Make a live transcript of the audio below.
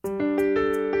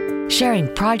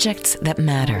sharing projects that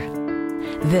matter.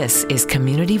 This is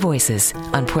Community Voices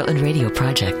on Portland Radio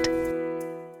Project.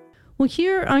 Well,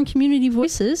 here on Community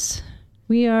Voices,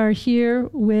 we are here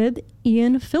with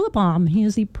Ian Philippbaum. He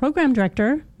is the program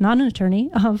director, not an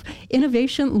attorney, of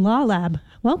Innovation Law Lab.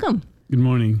 Welcome. Good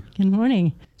morning. Good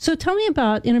morning. So tell me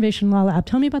about Innovation Law Lab.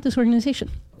 Tell me about this organization.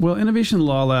 Well, Innovation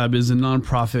Law Lab is a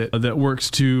nonprofit that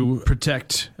works to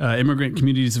protect immigrant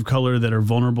communities of color that are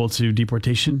vulnerable to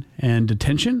deportation and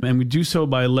detention. And we do so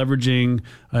by leveraging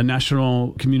a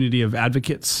national community of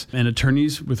advocates and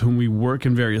attorneys with whom we work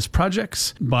in various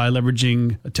projects, by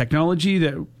leveraging a technology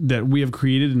that we have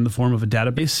created in the form of a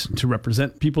database to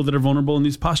represent people that are vulnerable in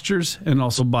these postures, and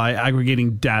also by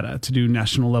aggregating data to do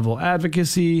national level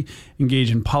advocacy, engage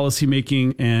in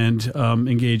policymaking, and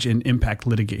engage in impact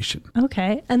litigation.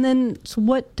 Okay. And then, so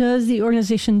what does the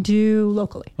organization do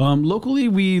locally? Locally,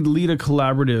 we lead a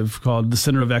collaborative called the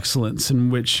Center of Excellence, in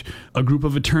which a group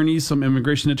of attorneys, some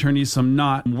immigration attorneys, some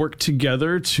not, work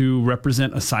together to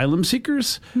represent asylum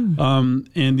seekers. And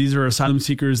these are asylum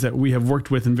seekers that we have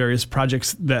worked with in various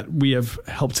projects that we have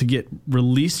helped to get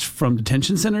released from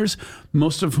detention centers,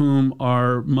 most of whom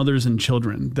are mothers and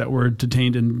children that were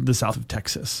detained in the south of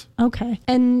Texas. Okay.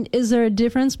 And is there a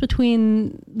difference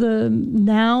between the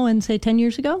now and, say, 10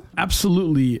 years ago?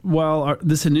 Absolutely. While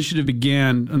this initiative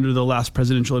began under the last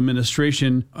presidential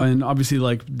administration, and obviously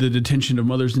like the detention of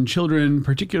mothers and children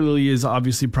particularly is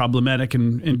obviously problematic,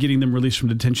 and getting them released from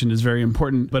detention is very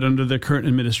important. But under the current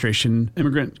administration,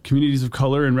 immigrant communities of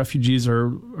color and refugees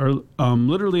are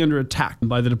literally under attack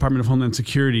by the Department of Homeland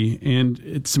Security. And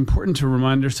it's important to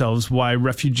remind ourselves why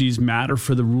refugees matter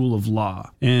for the rule of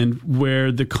law, and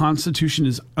where the Constitution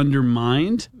is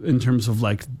undermined in terms of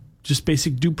like just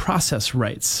basic due process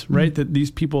rights, right? That these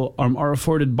people are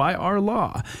afforded by our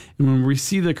law. And when we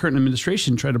see the current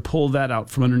administration try to pull that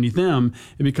out from underneath them,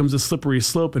 it becomes a slippery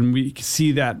slope, and we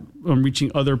see that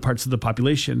reaching other parts of the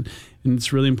population. And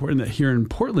it's really important that here in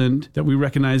Portland that we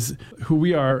recognize who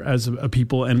we are as a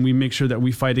people, and we make sure that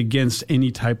we fight against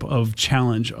any type of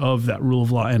challenge of that rule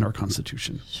of law and our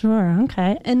Constitution. Sure.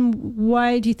 Okay. And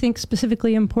why do you think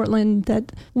specifically in Portland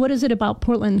what is it about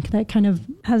Portland that kind of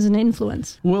has an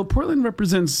influence? Well, Portland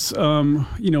represents,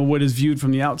 what is viewed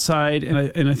from the outside,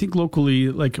 and I think locally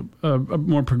like a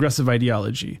more progressive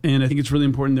ideology. And I think it's really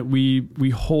important that we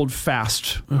hold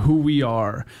fast who we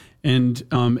are, and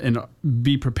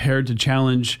be prepared to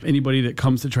challenge anybody that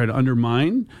comes to try to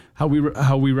undermine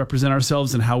how we represent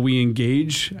ourselves and how we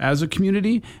engage as a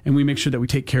community, and we make sure that we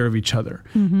take care of each other.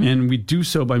 And we do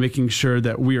so by making sure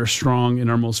that we are strong in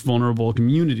our most vulnerable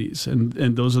communities, and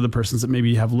those are the persons that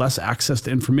maybe have less access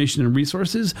to information and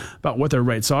resources about what their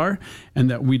rights are,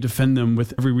 and that we defend them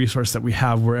with every resource that we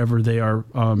have wherever they are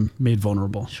made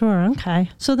vulnerable. Sure. Okay.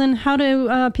 So then how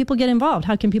do people get involved?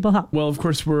 How can people help? Well, of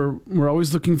course, we're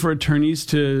always looking for attorneys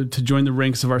to join the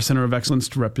ranks of our Center of Excellence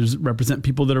to represent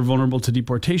people that are vulnerable to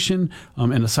deportation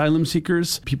and asylum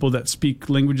seekers, people that speak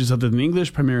languages other than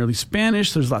English, primarily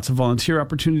Spanish. There's lots of volunteer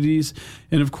opportunities.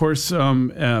 And of course,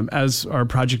 as our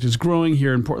project is growing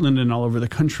here in Portland and all over the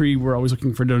country, we're always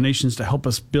looking for donations to help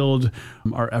us build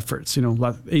our efforts.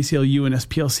 ACLU and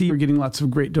SPLC are getting lots of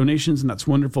great donations, and that's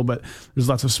wonderful. But there's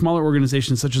lots of smaller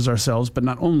organizations such as ourselves, but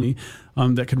not only,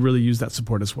 that could really use that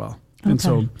support as well. Okay. And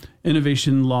so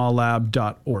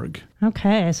innovationlawlab.org.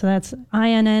 Okay, so that's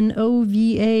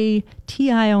INNOVATION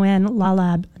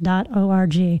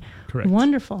lawlab.org. Correct.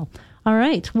 Wonderful. All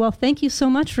right. Well, thank you so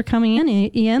much for coming in,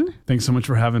 Ian. Thanks so much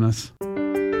for having us.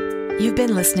 You've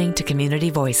been listening to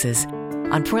Community Voices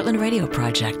on Portland Radio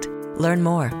Project. Learn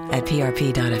more at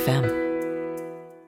prp.fm.